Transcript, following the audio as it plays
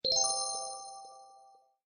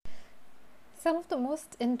Some of the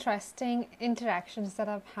most interesting interactions that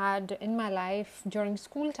I've had in my life during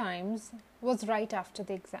school times was right after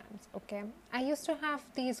the exams. Okay, I used to have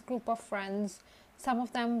these group of friends. Some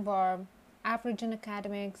of them were average in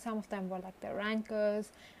academics, some of them were like the rankers,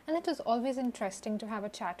 and it was always interesting to have a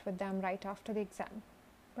chat with them right after the exam,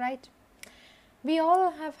 right? We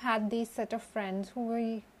all have had these set of friends who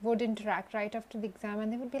we would interact right after the exam,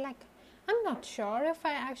 and they would be like, I'm not sure if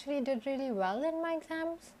I actually did really well in my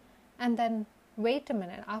exams. And then, wait a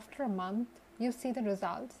minute, after a month, you see the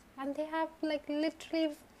results, and they have like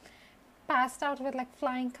literally passed out with like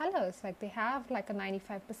flying colors. Like they have like a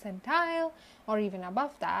 95 percentile or even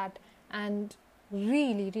above that, and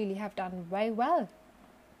really have done very well,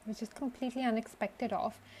 which is completely unexpected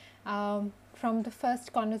from the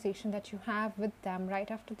first conversation that you have with them right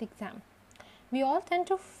after the exam. We all tend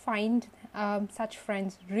to find such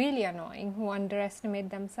friends really annoying who underestimate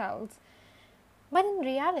themselves. But in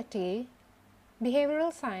reality,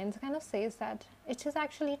 behavioral science kind of says that it is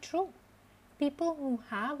actually true. People who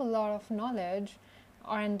have a lot of knowledge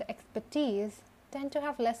and expertise tend to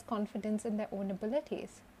have less confidence in their own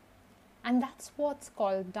abilities. And that's what's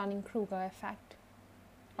called Dunning-Kruger effect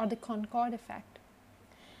or the Concord effect.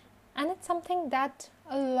 And it's something that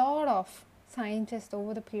a lot of scientists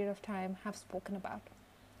over the period of time have spoken about.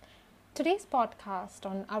 Today's podcast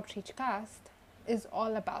on Outreach Cast is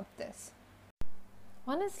all about this.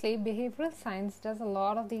 Honestly, behavioral science does a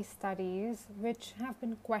lot of these studies which have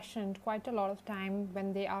been questioned quite a lot of time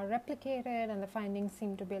when they are replicated and the findings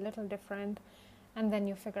seem to be a little different, and then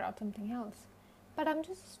you figure out something else. But I'm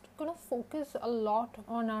just going to focus a lot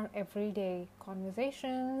on our everyday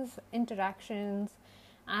conversations, interactions,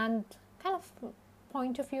 and kind of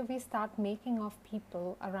point of view we start making of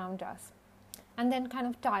people around us, and then kind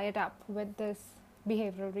of tie it up with this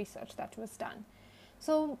behavioral research that was done.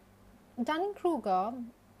 So Dunning-Kruger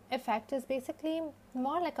effect is basically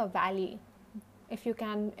more like a valley. If you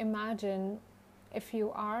can imagine, if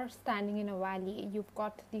you are standing in a valley, you've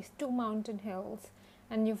got these two mountain hills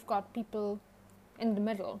and you've got people in the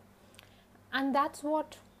middle. And that's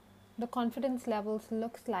what the confidence levels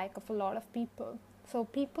looks like of a lot of people. So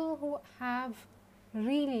people who have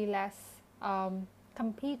really less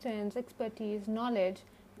competence, expertise, knowledge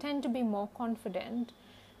tend to be more confident.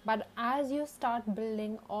 But as you start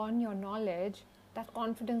building on your knowledge, that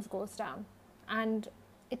confidence goes down, and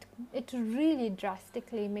it really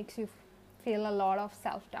drastically makes you feel a lot of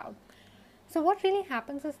self-doubt. So what really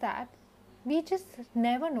happens is that we just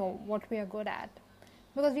never know what we are good at,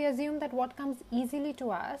 because we assume that what comes easily to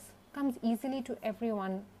us comes easily to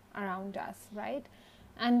everyone around us, right?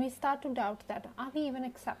 And we start to doubt that, are we even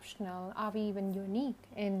exceptional? Are we even unique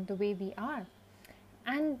in the way we are?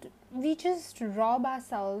 And we just rob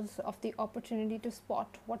ourselves of the opportunity to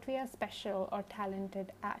spot what we are special or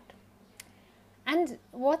talented at. And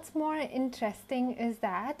what's more interesting is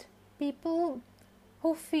that people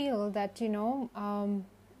who feel that,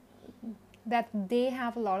 that they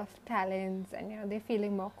have a lot of talents and, they're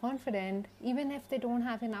feeling more confident, even if they don't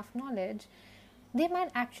have enough knowledge, they might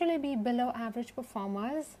actually be below average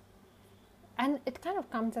performers. And it kind of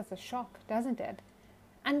comes as a shock, doesn't it?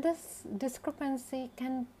 And this discrepancy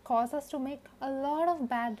can cause us to make a lot of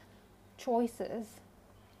bad choices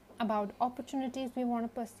about opportunities we want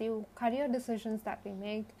to pursue, career decisions that we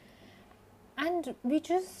make. And we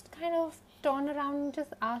just kind of turn around and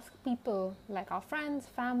just ask people like our friends,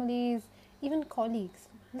 families, even colleagues,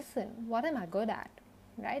 listen, what am I good at,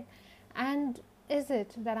 right? And is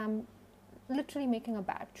it that I'm literally making a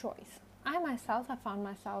bad choice? I myself have found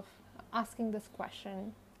myself asking this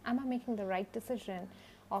question. Am I making the right decision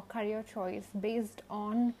or career choice based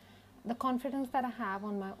on the confidence that I have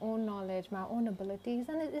on my own knowledge, my own abilities?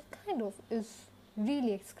 And it kind of is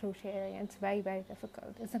really excruciating. It's very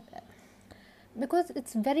difficult, isn't it? Because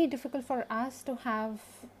it's very difficult for us to have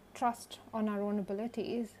trust on our own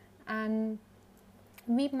abilities, and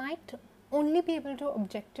we might only be able to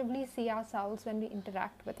objectively see ourselves when we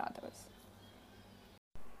interact with others.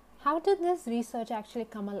 How did this research actually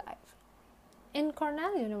come alive? In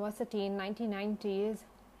Cornell University in 1990s,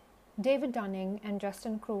 David Dunning and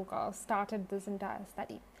Justin Kruger started this entire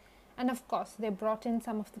study. And of course, they brought in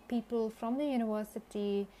some of the people from the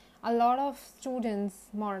university, a lot of students,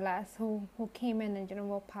 more or less, who came in and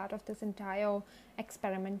were part of this entire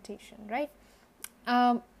experimentation, right?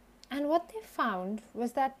 And what they found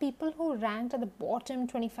was that people who ranked at the bottom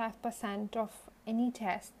 25% of any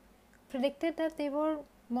test predicted that they were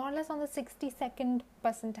more or less on the 62nd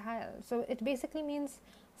percentile. So it basically means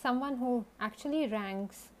someone who actually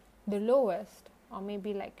ranks the lowest, or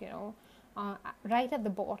maybe right at the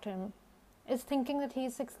bottom, is thinking that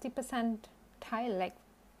he's 60 percentile, like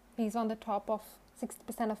He's on the top of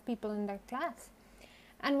 60% of people in their class.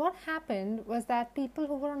 And what happened was that people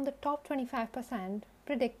who were on the top 25%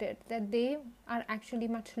 predicted that they are actually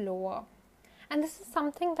much lower. And this is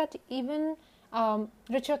something that even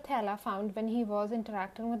Richard Thaler found when he was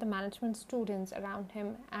interacting with the management students around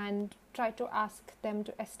him and tried to ask them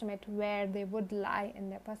to estimate where they would lie in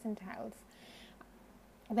their percentiles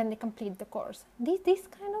when they complete the course. These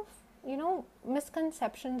kind of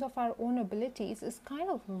misconceptions of our own abilities is kind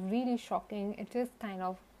of really shocking. It is kind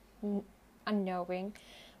of unnerving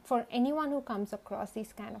for anyone who comes across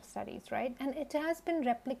these kind of studies, right? And it has been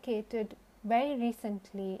replicated very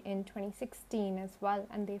recently in 2016 as well,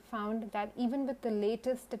 and they found that even with the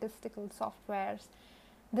latest statistical softwares,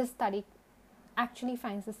 this study actually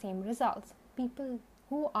finds the same results. People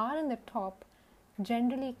who are in the top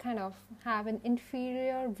generally kind of have an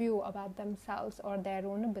inferior view about themselves or their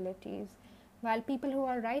own abilities, while people who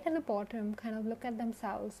are right at the bottom kind of look at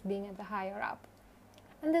themselves being at the higher up.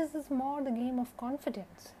 And this is more the game of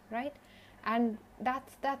confidence, right? And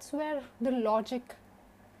that's where the logic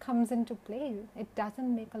comes into play. It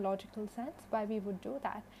doesn't make a logical sense why we would do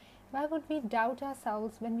that. Why would we doubt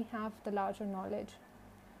ourselves when we have the larger knowledge?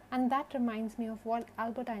 And that reminds me of what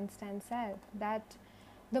Albert Einstein said, that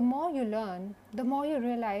the more you learn, the more you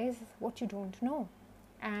realize what you don't know.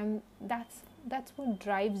 And that's what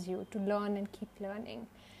drives you to learn and keep learning.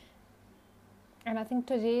 And I think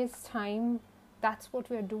today's time, that's what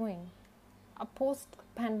we're doing. A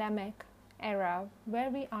post-pandemic era where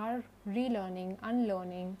we are relearning,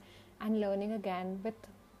 unlearning, and learning again with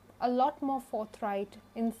a lot more forthright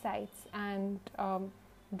insights and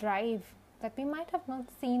drive that we might have not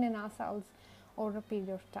seen in ourselves over a period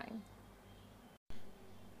of time.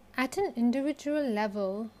 At an individual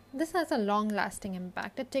level, this has a long-lasting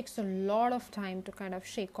impact. It takes a lot of time to kind of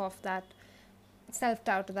shake off that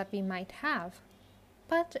self-doubt that we might have.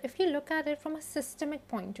 But if you look at it from a systemic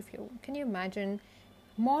point of view, can you imagine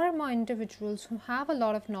more and more individuals who have a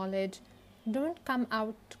lot of knowledge don't come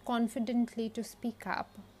out confidently to speak up?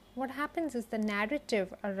 What happens is the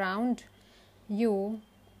narrative around you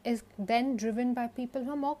is then driven by people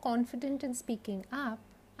who are more confident in speaking up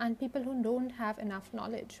and people who don't have enough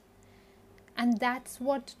knowledge. And that's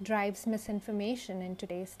what drives misinformation in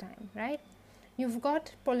today's time, right? You've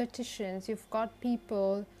got politicians, you've got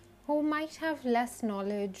people who might have less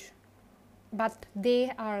knowledge, but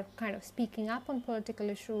they are kind of speaking up on political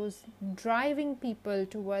issues, driving people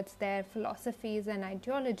towards their philosophies and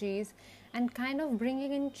ideologies, and kind of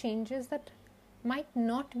bringing in changes that might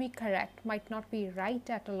not be correct, might not be right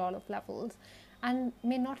at a lot of levels, and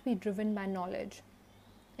may not be driven by knowledge.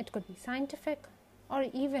 It could be scientific or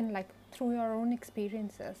even like through your own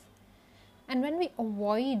experiences. And when we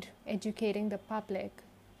avoid educating the public,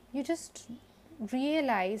 you just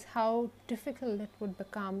realize how difficult it would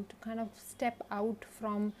become to kind of step out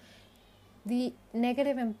from the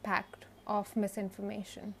negative impact of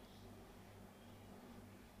misinformation.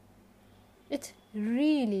 It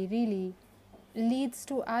really, really leads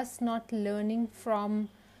to us not learning from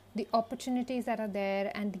the opportunities that are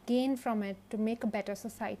there and gain from it to make a better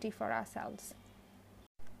society for ourselves.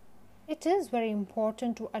 It is very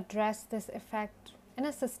important to address this effect in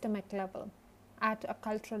a systemic level, at a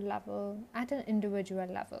cultural level, at an individual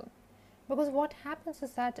level. Because what happens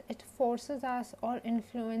is that it forces us or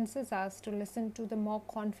influences us to listen to the more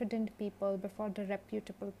confident people before the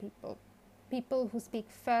reputable people. People who speak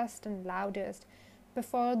first and loudest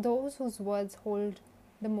before those whose words hold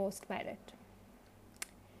the most merit.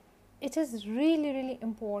 It is really, really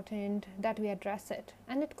important that we address it,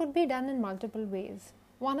 and it could be done in multiple ways.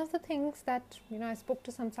 One of the things that, I spoke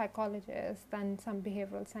to some psychologists and some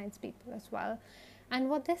behavioral science people as well, and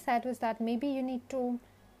what they said was that maybe you need to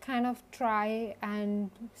kind of try and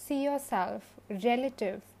see yourself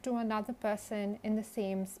relative to another person in the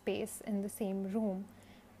same space, in the same room,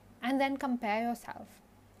 and then compare yourself.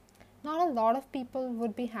 Not a lot of people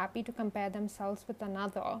would be happy to compare themselves with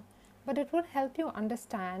another, but it would help you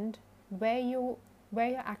understand where your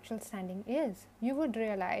actual standing is. You would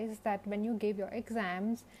realize that when you gave your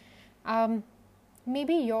exams,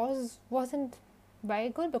 maybe yours wasn't very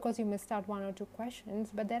good because you missed out one or two questions,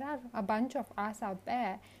 but there are a bunch of us out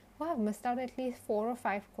there who have missed out at least 4 or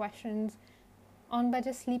 5 questions by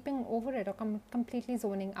just sleeping over it or completely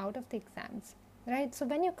zoning out of the exams, right? So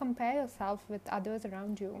when you compare yourself with others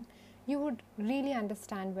around you, you would really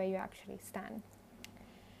understand where you actually stand.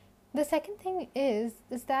 The second thing is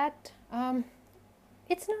that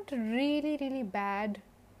it's not really, really bad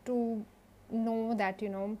to know that,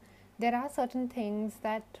 there are certain things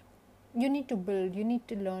that you need to build, you need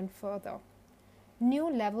to learn further. New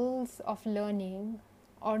levels of learning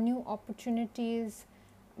or new opportunities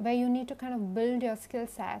where you need to kind of build your skill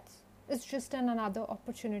sets, is just another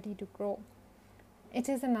opportunity to grow. It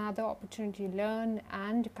is another opportunity to learn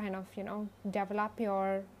and kind of, develop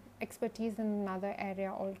your expertise in another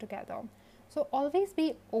area altogether. So always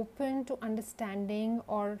be open to understanding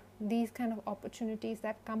or these kind of opportunities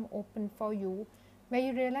that come open for you, where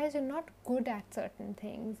you realize you're not good at certain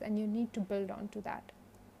things and you need to build on to that.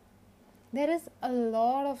 There is a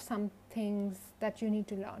lot of some things that you need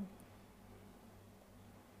to learn.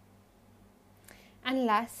 And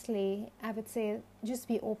lastly, I would say just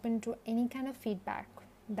be open to any kind of feedback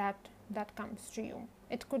that comes to you.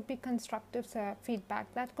 It could be constructive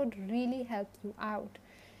feedback that could really help you out.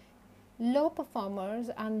 Low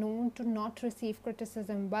performers are known to not receive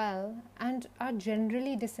criticism well and are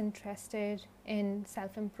generally disinterested in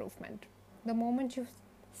self-improvement. The moment you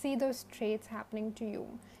see those traits happening to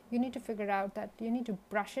you, you need to figure out that you need to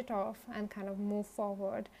brush it off and kind of move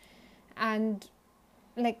forward and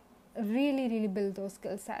really build those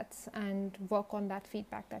skill sets and work on that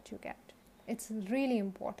feedback that you get. It's really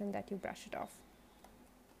important that you brush it off.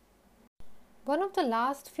 One of the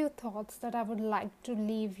last few thoughts that I would like to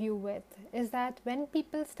leave you with is that when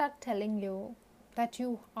people start telling you that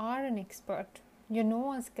you are an expert, you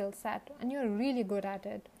know a skill set and you're really good at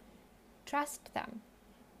it, trust them,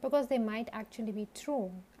 because they might actually be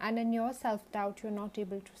true, and in your self-doubt you're not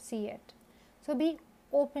able to see it. So be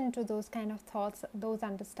open to those kind of thoughts, those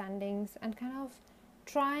understandings, and kind of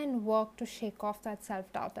try and work to shake off that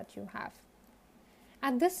self-doubt that you have.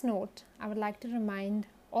 At this note, I would like to remind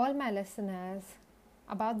all my listeners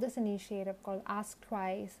about this initiative called Ask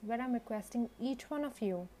Twice, where I'm requesting each one of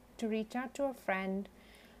you to reach out to a friend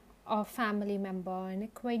or family member, an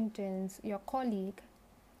acquaintance, your colleague,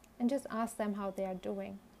 and just ask them how they are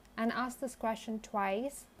doing. And ask this question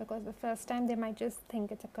twice, because the first time they might just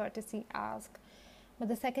think it's a courtesy ask. But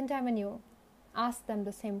the second time when you ask them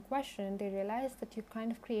the same question, they realize that you're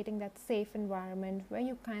kind of creating that safe environment where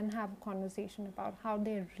you can have a conversation about how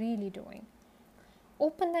they're really doing.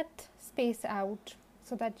 Open that space out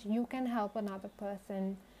so that you can help another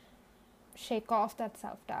person shake off that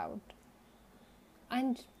self-doubt.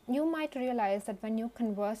 And you might realize that when you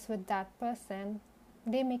converse with that person,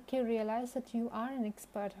 they make you realize that you are an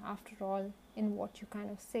expert after all in what you kind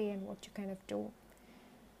of say and what you kind of do.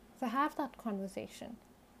 So have that conversation.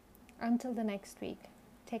 Until the next week,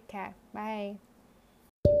 take care. Bye.